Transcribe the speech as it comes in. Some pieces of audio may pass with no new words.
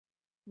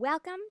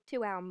Welcome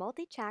to our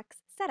MultiCHAX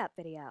setup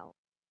video.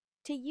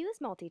 To use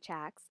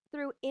MultiCHAX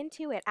through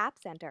Intuit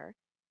Appcenter,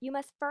 you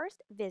must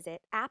first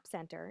visit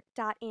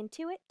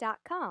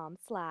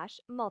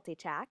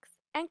appcenter.intuit.com/multichax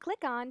and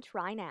click on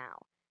Try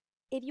Now.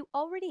 If you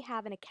already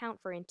have an account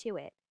for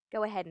Intuit,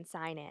 go ahead and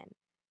sign in.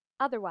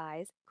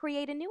 Otherwise,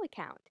 create a new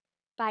account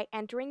by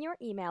entering your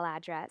email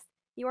address,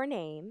 your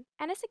name,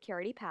 and a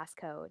security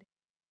passcode.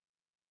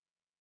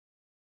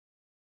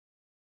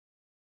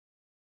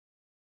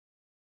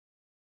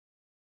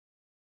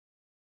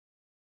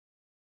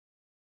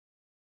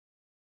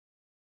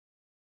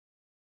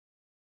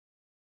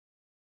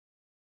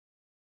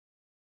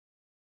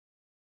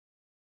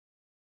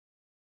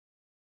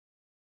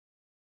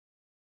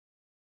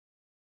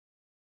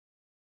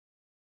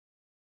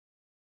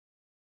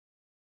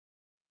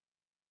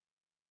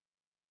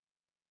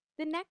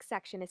 The next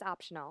section is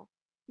optional.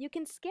 You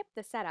can skip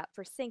the setup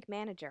for Sync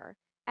Manager,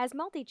 as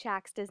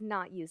MultiCHAX does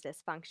not use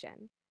this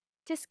function.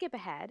 To skip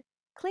ahead,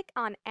 click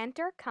on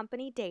Enter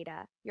Company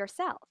Data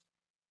yourself,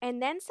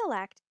 and then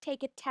select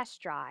Take a Test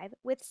Drive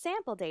with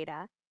sample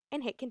data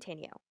and hit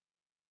Continue.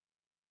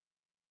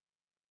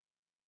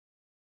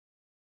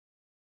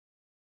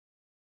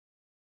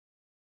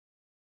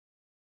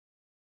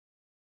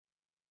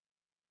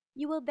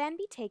 You will then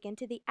be taken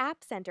to the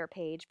App Center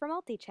page for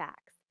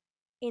MultiCHAX.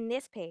 In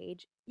this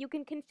page, you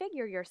can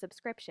configure your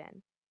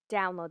subscription,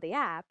 download the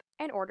app,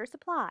 and order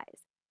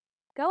supplies.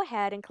 Go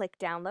ahead and click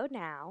Download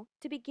Now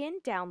to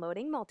begin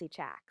downloading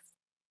MultiCHAX.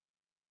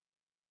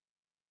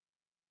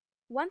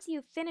 Once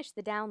you've finished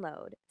the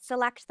download,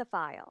 select the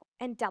file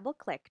and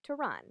double-click to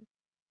run.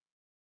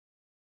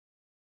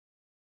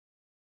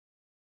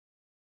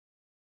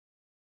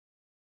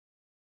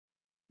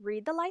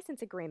 Read the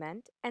license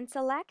agreement and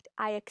select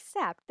I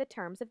accept the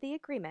terms of the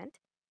agreement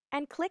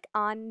and click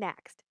on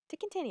Next to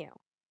continue.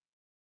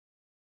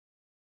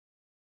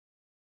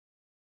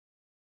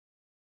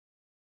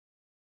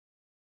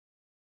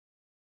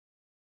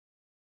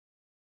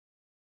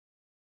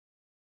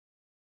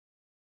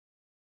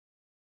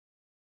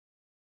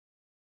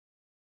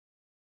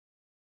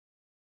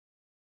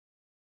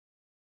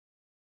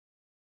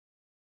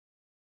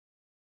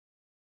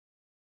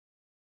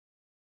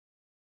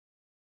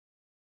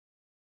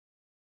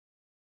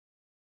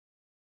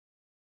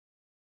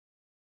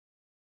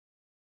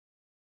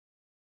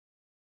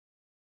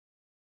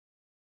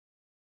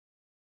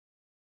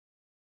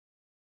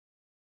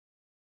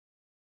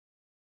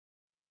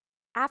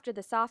 After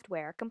the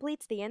software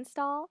completes the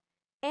install,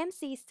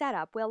 MC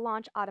Setup will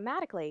launch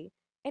automatically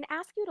and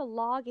ask you to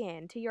log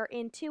in to your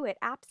Intuit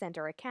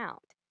Appcenter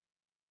account.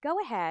 Go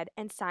ahead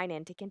and sign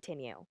in to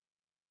continue.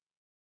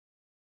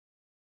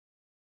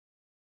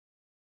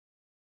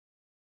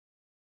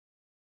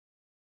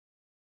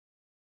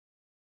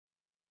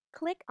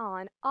 Click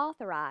on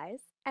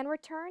Authorize and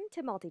return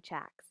to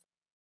MultiCHAX.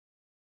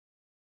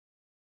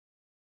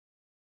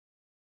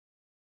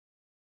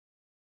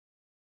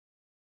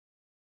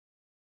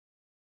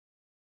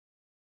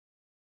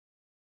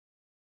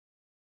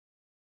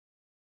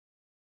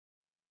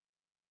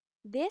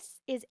 This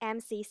is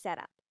MC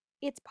Setup.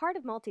 It's part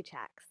of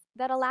MultiCHAX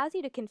that allows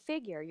you to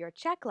configure your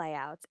check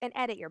layouts and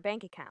edit your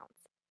bank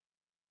accounts.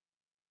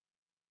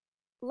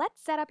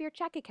 Let's set up your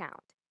check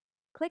account.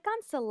 Click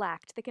on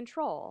Select the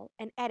control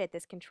and edit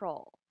this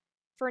control.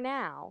 For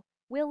now,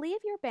 we'll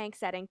leave your bank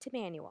setting to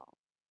manual.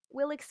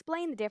 We'll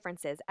explain the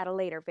differences at a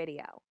later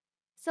video.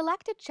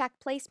 Select a check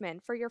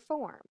placement for your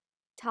form,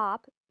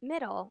 top,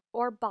 middle,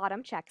 or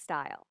bottom check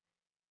style.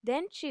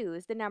 Then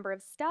choose the number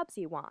of stubs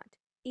you want,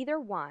 either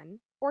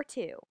 1 or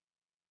 2.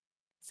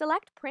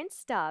 Select Print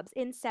Stubs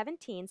in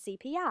 17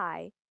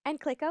 CPI and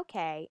click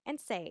OK and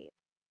save.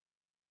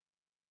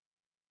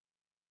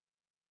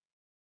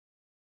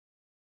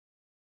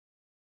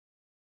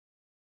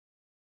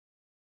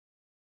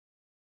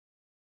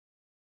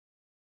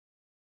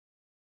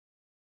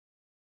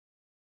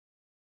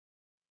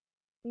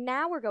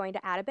 Now we're going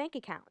to add a bank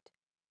account.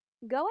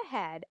 Go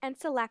ahead and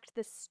select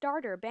the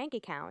Starter Bank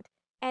Account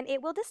and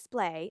it will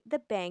display the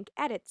Bank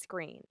Edit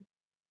screen.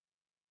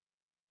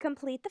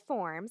 Complete the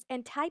forms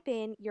and type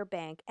in your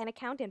bank and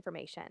account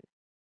information.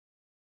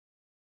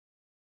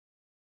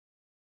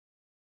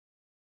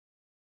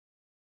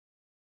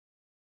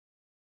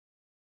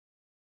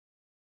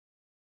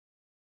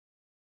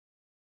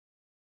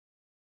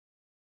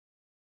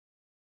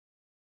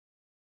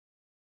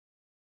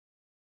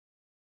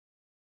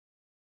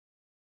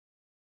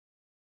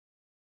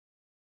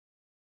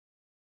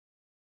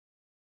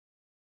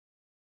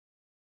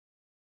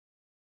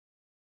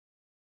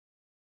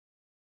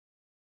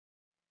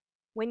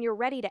 When you're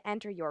ready to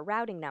enter your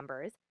routing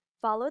numbers,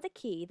 follow the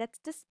key that's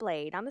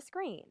displayed on the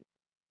screen.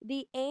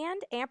 The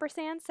and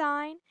ampersand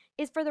sign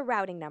is for the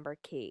routing number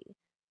key,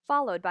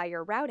 followed by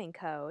your routing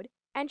code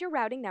and your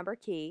routing number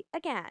key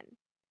again.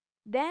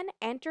 Then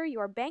enter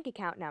your bank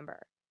account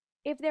number.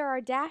 If there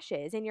are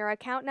dashes in your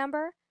account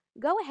number,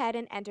 go ahead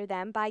and enter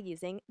them by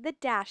using the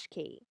dash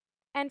key.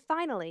 And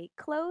finally,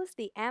 close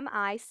the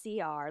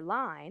MICR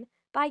line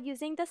by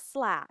using the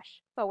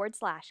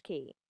 //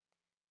 key.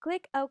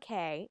 Click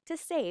OK to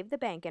save the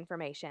bank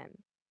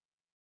information.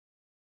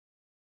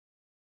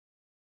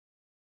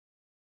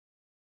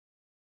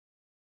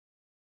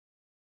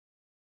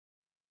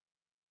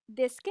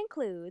 This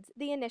concludes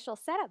the initial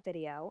setup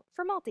video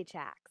for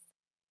MultiCHAX.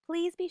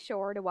 Please be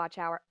sure to watch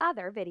our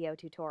other video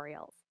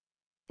tutorials.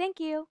 Thank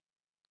you!